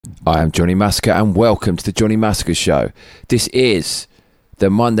I am Johnny Massacre and welcome to the Johnny Massacre Show. This is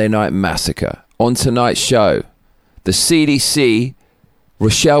the Monday Night Massacre. On tonight's show, the CDC,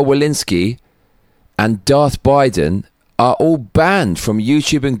 Rochelle Walensky and Darth Biden are all banned from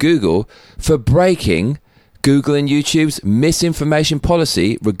YouTube and Google for breaking Google and YouTube's misinformation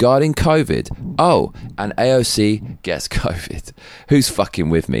policy regarding COVID. Oh, and AOC gets COVID. Who's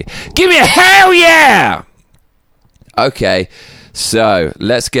fucking with me? Give me a hell yeah! Okay, so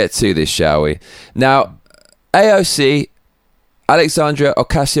let's get to this, shall we? Now, AOC, Alexandria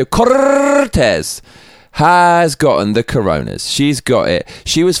Ocasio-Cortez, has gotten the coronas. She's got it.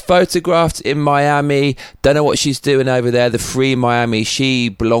 She was photographed in Miami. Don't know what she's doing over there. The free Miami. She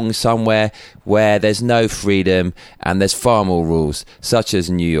belongs somewhere where there's no freedom and there's far more rules, such as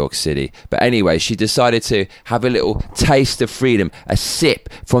New York City. But anyway, she decided to have a little taste of freedom, a sip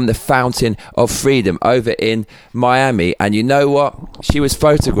from the fountain of freedom over in Miami. And you know what? She was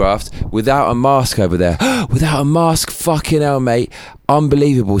photographed without a mask over there. Without a mask? Fucking hell, mate.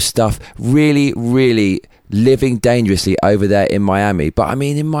 Unbelievable stuff. Really, really living dangerously over there in Miami. But I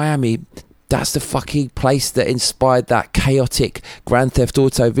mean, in Miami, that's the fucking place that inspired that chaotic Grand Theft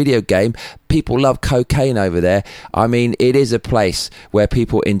Auto video game. People love cocaine over there. I mean, it is a place where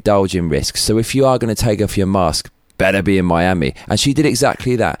people indulge in risks. So if you are going to take off your mask, better be in Miami. And she did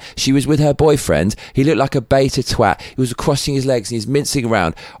exactly that. She was with her boyfriend. He looked like a beta twat. He was crossing his legs and he's mincing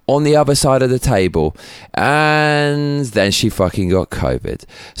around on the other side of the table. And then she fucking got COVID.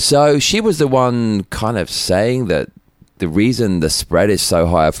 So she was the one kind of saying that the reason the spread is so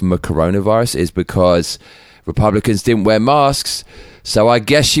high from the coronavirus is because Republicans didn't wear masks. So I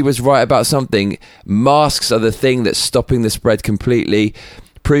guess she was right about something. Masks are the thing that's stopping the spread completely,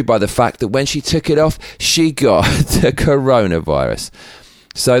 proved by the fact that when she took it off, she got the coronavirus.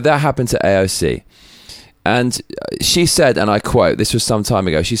 So that happened to AOC. And she said, and I quote, this was some time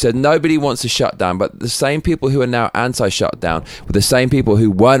ago, she said, nobody wants a shutdown, but the same people who are now anti-shutdown were the same people who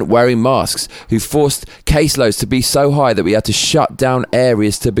weren't wearing masks, who forced caseloads to be so high that we had to shut down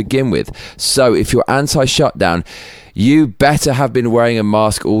areas to begin with. So if you're anti-shutdown, you better have been wearing a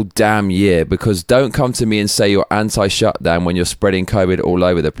mask all damn year, because don't come to me and say you're anti-shutdown when you're spreading COVID all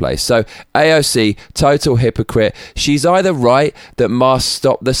over the place. So AOC, total hypocrite. She's either right that masks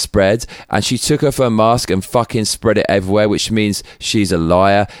stop the spread and she took off her mask and fucking spread it everywhere, which means she's a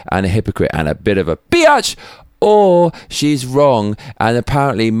liar and a hypocrite and a bit of a biatch, or she's wrong and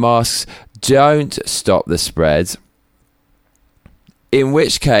apparently masks don't stop the spread, in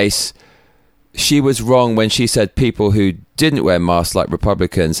which case she was wrong when she said people who didn't wear masks like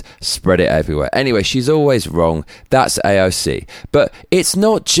Republicans spread it everywhere. Anyway, she's always wrong. That's AOC. But it's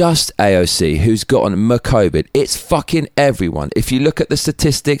not just AOC who's gotten COVID. It's fucking everyone. If you look at the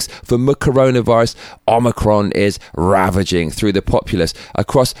statistics for coronavirus, Omicron is ravaging through the populace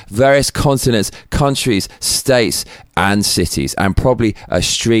across various continents, countries, states, and cities, and probably a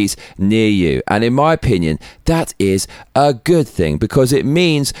street near you. And in my opinion, that is a good thing, because it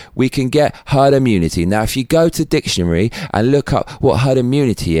means we can get herd immunity. Now, if you go to dictionary and look up what herd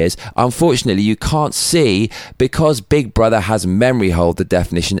immunity is, unfortunately you can't see, because Big Brother has memory hold the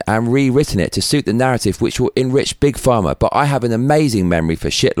definition and rewritten it to suit the narrative, which will enrich Big Pharma. But I have an amazing memory for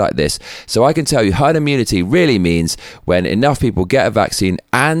shit like this, so I can tell you herd immunity really means when enough people get a vaccine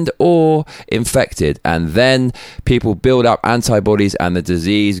and or infected, and then people build up antibodies and the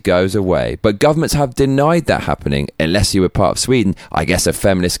disease goes away. But governments have denied that happening, unless you were part of Sweden. I guess a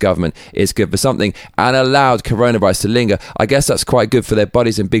feminist government is good for something, and allowed coronavirus to linger. I guess that's quite good for their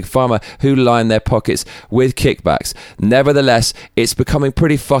buddies in Big Pharma, who line their pockets with kickbacks. Nevertheless, it's becoming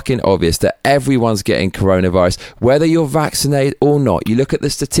pretty fucking obvious that everyone's getting coronavirus, whether you're vaccinated or not. You look at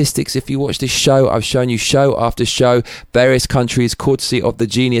the statistics. If you watch this show, I've shown you show after show, various countries, courtesy of the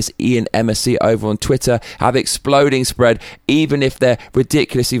genius Ian Emersy over on Twitter, have exploding spread, even if they're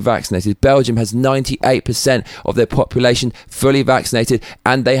ridiculously vaccinated. Belgium has 98% of their population fully vaccinated,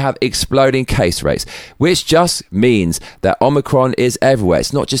 and they have exploding case rates, which just means that Omicron is everywhere.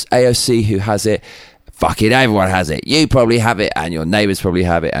 It's not just AOC who has it. Fucking everyone has it. You probably have it, and your neighbours probably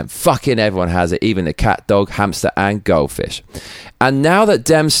have it, and fucking everyone has it, even the cat, dog, hamster, and goldfish. And now that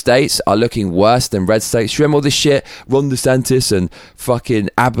Dem states are looking worse than red states, remember all this shit? Ron DeSantis and fucking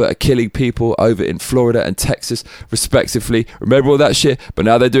Abbott are killing people over in Florida and Texas, respectively. Remember all that shit? But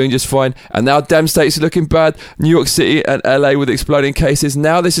now they're doing just fine. And now Dem states are looking bad. New York City and LA with exploding cases.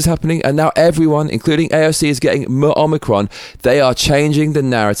 Now this is happening, and now everyone, including AOC, is getting Omicron. They are changing the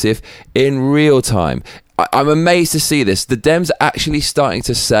narrative in real time. I'm amazed to see this. The Dems are actually starting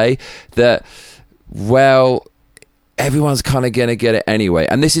to say that, well, everyone's kind of going to get it anyway.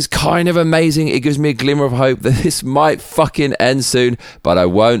 And this is kind of amazing. It gives me a glimmer of hope that this might fucking end soon, but I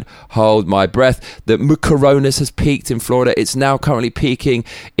won't hold my breath. The coronas has peaked in Florida. It's now currently peaking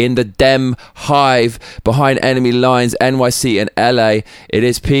in the Dem hive behind enemy lines, NYC and LA. It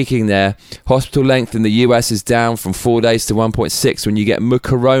is peaking there. Hospital length in the US is down from 4 days to 1.6 when you get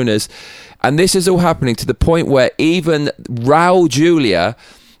coronas. And this is all happening to the point where even Raul Julia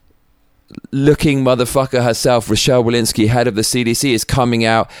looking motherfucker herself, Rochelle Walensky, head of the CDC, is coming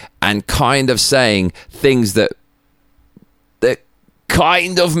out and kind of saying things that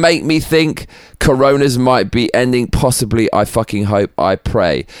kind of make me think coronas might be ending, possibly. I fucking hope, I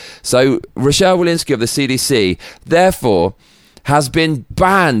pray. So Rochelle Walensky of the CDC therefore has been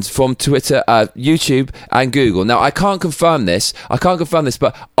banned from Twitter, YouTube and Google. Now I can't confirm this,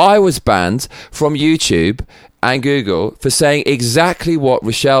 but I was banned from YouTube and Google for saying exactly what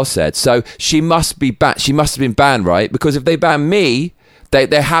Rochelle said. So she must be she must have been banned, right? Because if they ban me,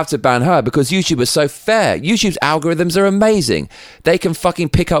 they have to ban her, because YouTube is so fair. YouTube's algorithms are amazing. They can fucking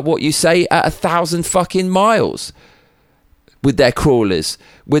pick up what you say at 1,000 fucking miles with their crawlers,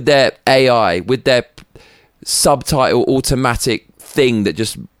 with their AI, with their subtitle automatic thing that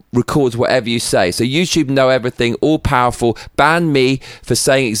just records whatever you say. So YouTube know everything, all powerful. Ban me for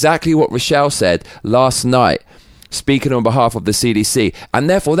saying exactly what Rochelle said last night, speaking on behalf of the CDC. And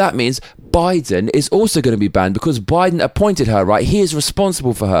therefore that means Biden is also going to be banned, because Biden appointed her, right? He is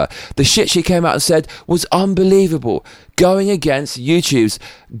responsible for her. The shit she came out and said was unbelievable, going against YouTube's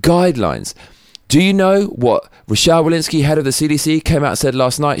guidelines. Do you know what Rochelle Walensky, head of the CDC, came out and said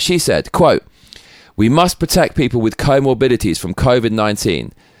last night? She said, quote, "We must protect people with comorbidities from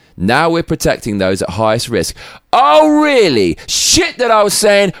COVID-19. Now we're protecting those at highest risk." Oh, really? Shit that I was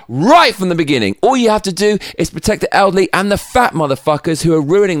saying right from the beginning. All you have to do is protect the elderly and the fat motherfuckers who are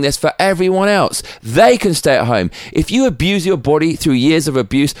ruining this for everyone else. They can stay at home. If you abuse your body through years of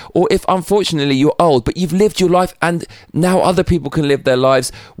abuse, or if unfortunately you're old, but you've lived your life and now other people can live their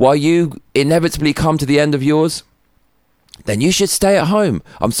lives while you inevitably come to the end of yours, then you should stay at home.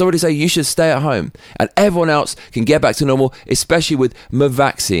 I'm sorry to say, you should stay at home. And everyone else can get back to normal, especially with my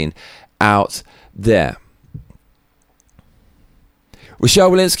vaccine out there.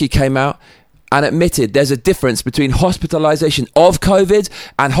 Rochelle Walensky came out and admitted there's a difference between hospitalization of COVID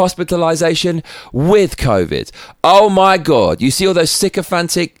and hospitalization with COVID. Oh my God. You see all those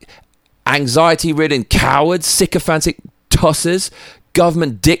sycophantic, anxiety-ridden cowards, sycophantic tossers,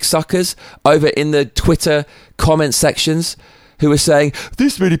 government dick suckers over in the Twitter comment sections who are saying,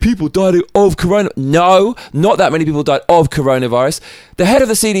 this many people died of corona. No, not that many people died of coronavirus. The head of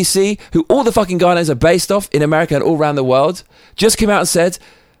the CDC, who all the fucking guidelines are based off in America and all around the world, just came out and said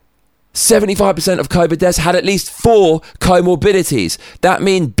 75% of COVID deaths had at least 4 comorbidities. That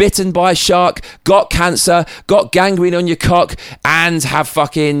means bitten by a shark, got cancer, got gangrene on your cock, and have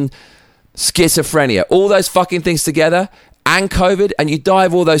fucking schizophrenia. All those fucking things together, and COVID, and you die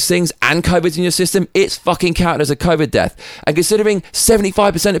of all those things, and COVID's in your system, it's fucking counted as a COVID death. And considering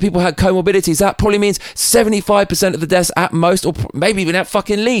 75% of people had comorbidities, that probably means 75% of the deaths at most, or maybe even at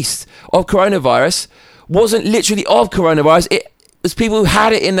fucking least, of coronavirus wasn't literally of coronavirus. It was people who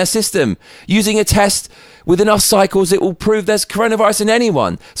had it in their system. Using a test with enough cycles, it will prove there's coronavirus in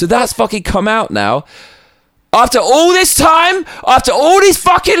anyone. So that's fucking come out now. After all this time, after all these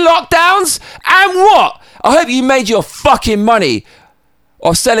fucking lockdowns, and what? I hope you made your fucking money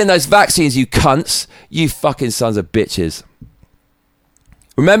off selling those vaccines, you cunts. You fucking sons of bitches.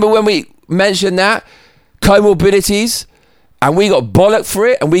 Remember when we mentioned that? Comorbidities. And we got bollocked for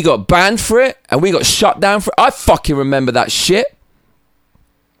it. And we got banned for it. And we got shut down for it. I fucking remember that shit.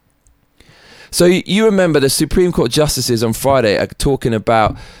 So you remember the Supreme Court justices on Friday are talking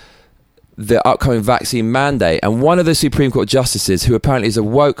about the upcoming vaccine mandate, and one of the Supreme Court justices, who apparently is a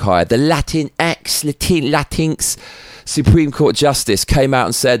woke hire, the Latinx Supreme Court justice, came out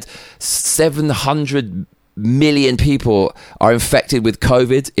and said 700 million people are infected with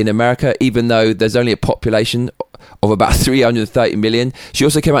COVID in America, even though there's only a population of about 330 million. She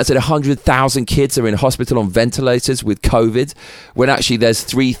also came out and said 100,000 kids are in hospital on ventilators with COVID, when actually there's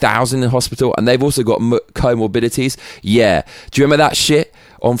 3,000 in hospital, and they've also got comorbidities. Yeah. Do you remember that shit?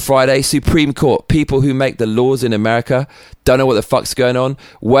 On Friday, Supreme Court, people who make the laws in America don't know what the fuck's going on.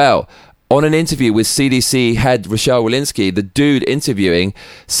 Well, on an interview with CDC head Rochelle Walensky, the dude interviewing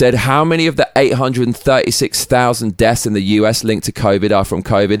said how many of the 836,000 deaths in the US linked to COVID are from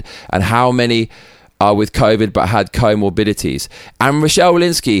COVID, and how many are with COVID but had comorbidities. And Rochelle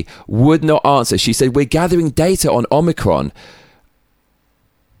Walensky would not answer. She said, we're gathering data on Omicron.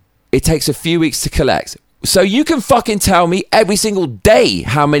 It takes a few weeks to collect. So you can fucking tell me every single day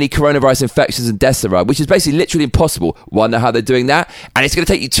how many coronavirus infections and deaths there are, which is basically literally impossible. Wonder how they're doing that. And it's going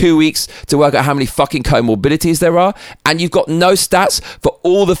to take you 2 weeks to work out how many fucking comorbidities there are. And you've got no stats for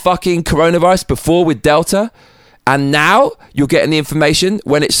all the fucking coronavirus before with Delta. And now you're getting the information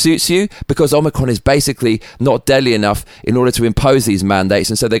when it suits you, because Omicron is basically not deadly enough in order to impose these mandates.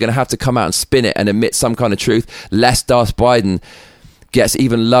 And so they're going to have to come out and spin it and admit some kind of truth, lest Darth Biden gets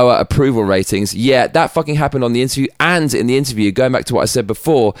even lower approval ratings. Yeah, that fucking happened on the interview. And in the interview, going back to what I said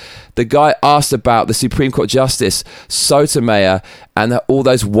before, the guy asked about the Supreme Court Justice Sotomayor and all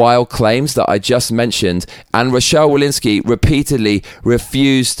those wild claims that I just mentioned, and Rochelle Walensky repeatedly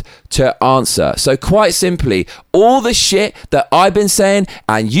refused to answer. So quite simply, all the shit that I've been saying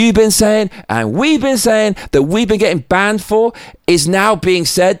and you've been saying and we've been saying that we've been getting banned for is now being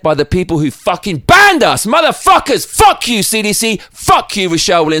said by the people who fucking banned us. Motherfuckers, fuck you CDC, fuck you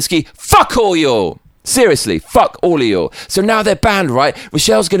Rochelle Walensky, fuck all y'all. Seriously, fuck all of y'all. So now they're banned, right?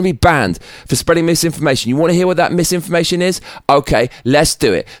 Rochelle's going to be banned for spreading misinformation. You want to hear what that misinformation is? Okay, let's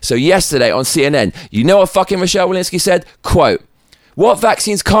do it. So yesterday on CNN, you know what fucking Rochelle Walensky said? Quote, what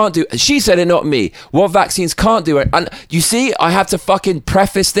vaccines can't do, she said it, not me, what vaccines can't do. And you see, I have to fucking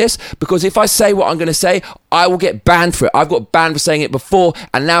preface this, because if I say what I'm going to say, I will get banned for it. I've got banned for saying it before,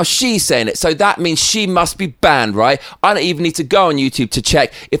 and now she's saying it. So that means she must be banned, right? I don't even need to go on YouTube to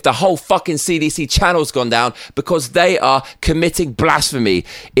check if the whole fucking CDC channel's gone down, because they are committing blasphemy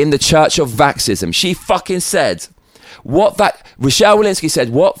in the church of vaxism. She fucking said, Rochelle Walensky said,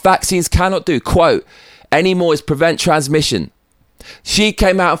 what vaccines cannot do, quote, anymore is prevent transmission. She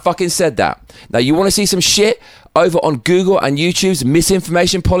came out and fucking said that. Now, you want to see some shit over on Google and YouTube's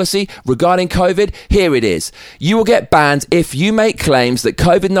misinformation policy regarding COVID? Here it is. You will get banned if you make claims that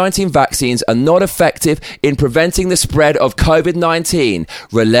COVID-19 vaccines are not effective in preventing the spread of COVID-19.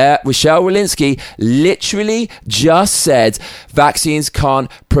 Rochelle Walensky literally just said vaccines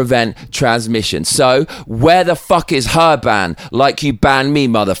can't prevent transmission. So where the fuck is her ban? Like you ban me,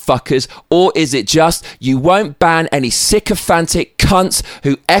 motherfuckers? Or is it just you won't ban any sycophantic cunts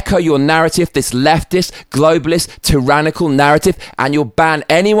who echo your narrative, this leftist, globalist, tyrannical narrative, and you'll ban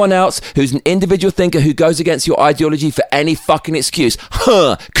anyone else who's an individual thinker who goes against your ideology for any fucking excuse?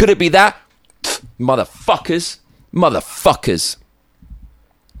 Huh, could it be that? Motherfuckers.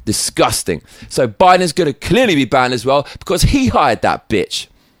 Disgusting. So Biden's going to clearly be banned as well, because he hired that bitch.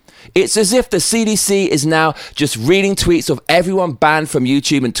 It's as if the CDC is now just reading tweets of everyone banned from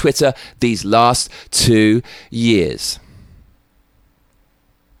YouTube and Twitter these last 2 years.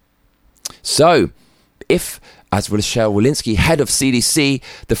 So, if, as Rochelle Walensky, head of CDC,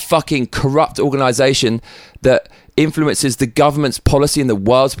 the fucking corrupt organization that influences the government's policy and the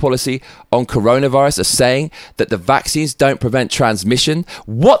world's policy on coronavirus, are saying that the vaccines don't prevent transmission,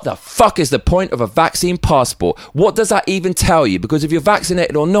 what the fuck is the point of a vaccine passport? What does that even tell you? Because if you're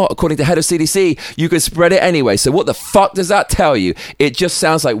vaccinated or not, according to head of CDC, you can spread it anyway. So what the fuck does that tell you? It just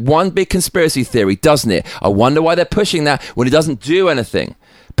sounds like one big conspiracy theory, doesn't it? I wonder why they're pushing that when it doesn't do anything.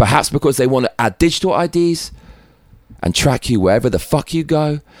 Perhaps because they want to add digital IDs and track you wherever the fuck you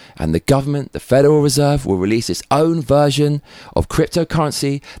go, and the government, the Federal Reserve, will release its own version of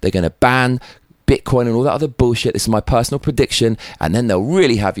cryptocurrency. They're going to ban Bitcoin and all that other bullshit. This is my personal prediction. And then they'll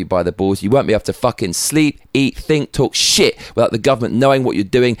really have you by the balls. You won't be able to fucking sleep, eat, think, talk shit without the government knowing what you're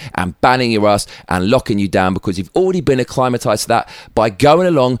doing and banning your ass and locking you down, because you've already been acclimatized to that by going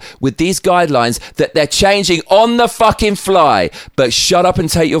along with these guidelines that they're changing on the fucking fly. But shut up and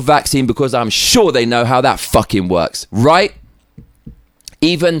take your vaccine, because I'm sure they know how that fucking works, right?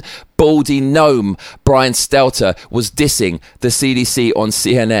 Even baldy gnome Brian Stelter was dissing the CDC on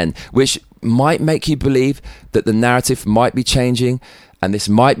CNN, which might make you believe that the narrative might be changing and this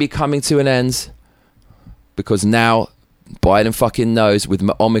might be coming to an end, because now Biden fucking knows with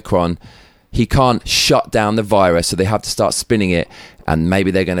Omicron he can't shut down the virus, so they have to start spinning it, and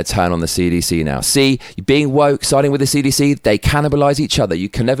maybe they're going to turn on the CDC now. See, being woke, siding with the CDC, they cannibalize each other. You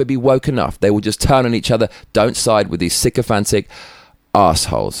can never be woke enough. They will just turn on each other. Don't side with these sycophantic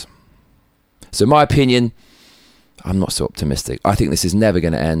assholes. So my opinion, I'm not so optimistic. I think this is never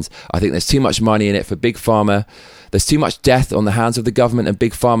going to end. I think there's too much money in it for Big Pharma. There's too much death on the hands of the government and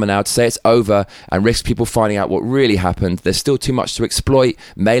Big Pharma now to say it's over and risk people finding out what really happened. There's still too much to exploit.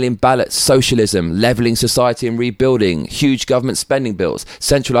 Mail-in ballots, socialism, levelling society and rebuilding, huge government spending bills,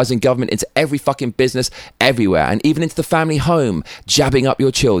 centralising government into every fucking business everywhere, and even into the family home, jabbing up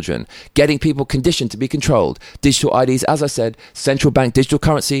your children, getting people conditioned to be controlled. Digital IDs, as I said, central bank digital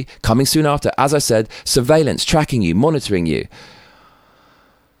currency, coming soon after, as I said, surveillance, tracking you, monitoring you.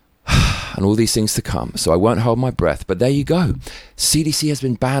 and all these things to come. So I won't hold my breath. But there you go. CDC has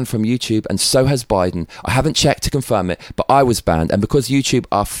been banned from YouTube, and so has Biden. I haven't checked to confirm it, but I was banned. And because YouTube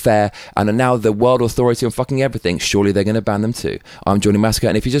are fair and are now the world authority on fucking everything, surely they're going to ban them too. I'm Johnny Massacre,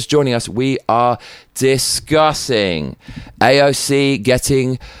 and if you're just joining us, we are discussing AOC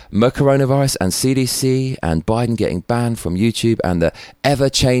getting coronavirus and CDC and Biden getting banned from YouTube and the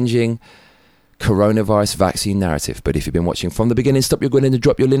ever-changing coronavirus vaccine narrative. But if you've been watching from the beginning, stop your grinning and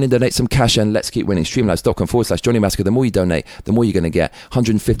drop your linen, donate some cash, and let's keep winning. Streamlabs.com/Johnny Massacre. The more you donate, the more you're going to get.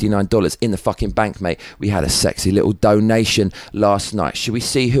 $159 in the fucking bank, mate. We had a sexy little donation last night. Should we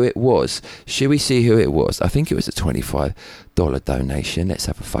see who it was? I think it was a $25 donation. Let's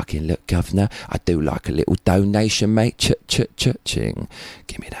have a fucking look, governor. I do like a little donation, mate. Ching.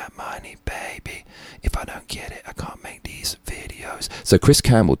 Give me that money, baby. If I don't get it, I can't make these videos. So Chris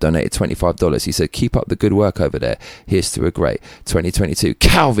Campbell donated $25. He said, keep up the good work over there. Here's to a great 2022.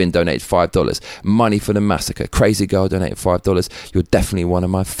 Calvin donated $5. Money for the Massacre. Crazy Girl donated $5. You're definitely one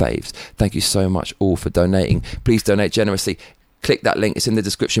of my faves. Thank you so much all for donating. Please donate generously. Click that link. It's in the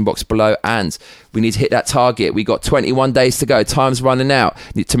description box below. And we need to hit that target. We got 21 days to go. Time's running out.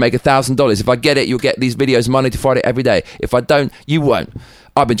 Need to make $1,000. If I get it, you'll get these videos Monday to Friday every day. If I don't, you won't.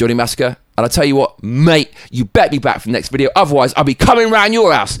 I've been Johnny Massacre. And I tell you what, mate, you bet be back for the next video. Otherwise, I'll be coming round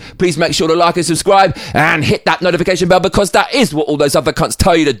your house. Please make sure to like and subscribe and hit that notification bell, because that is what all those other cunts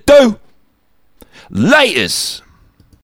tell you to do. Laters.